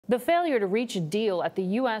The failure to reach a deal at the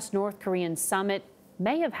U.S.-North Korean summit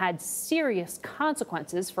may have had serious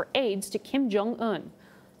consequences for aides to Kim Jong-un.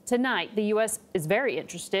 Tonight, the U.S. is very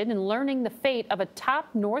interested in learning the fate of a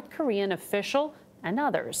top North Korean official and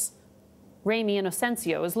others. Ramy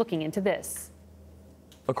Inocencio is looking into this.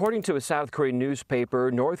 According to a South Korean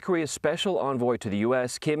newspaper, North Korea's special envoy to the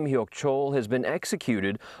U.S., Kim Hyok-chol, has been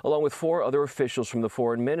executed along with 4 other officials from the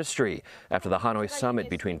foreign ministry after the Hanoi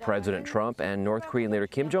summit between President Trump and North Korean leader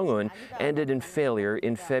Kim Jong-un ended in failure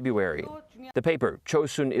in February. The paper,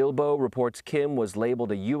 Chosun Ilbo, reports Kim was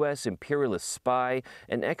labeled a U.S. imperialist spy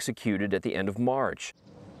and executed at the end of March.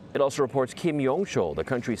 It also reports Kim Yong-chol, the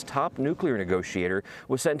country's top nuclear negotiator,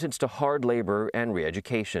 was sentenced to hard labor and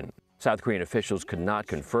re-education. South Korean officials could not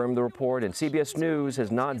confirm the report, and CBS News has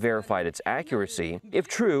not verified its accuracy. If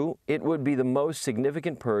true, it would be the most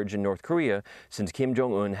significant purge in North Korea since Kim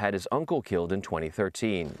Jong-un had his uncle killed in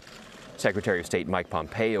 2013. Secretary of State Mike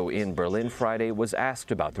Pompeo in Berlin Friday was asked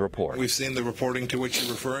about the report. We've seen the reporting to which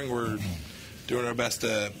you're referring. We're doing our best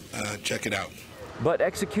to check it out. But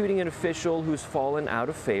executing an official who's fallen out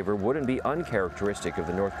of favor wouldn't be uncharacteristic of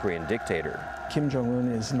the North Korean dictator. Kim Jong-un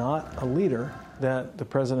is not a leader that the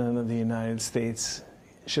President of the United States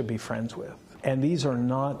should be friends with. And these are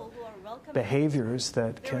not behaviors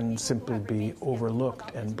that can simply be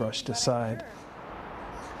overlooked and brushed aside.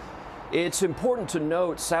 It's important to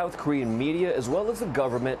note South Korean media as well as the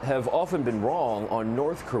government have often been wrong on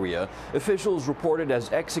North Korea. Officials reported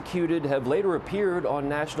as executed have later appeared on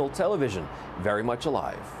national television, very much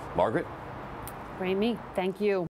alive. Margaret? Ramy, thank you.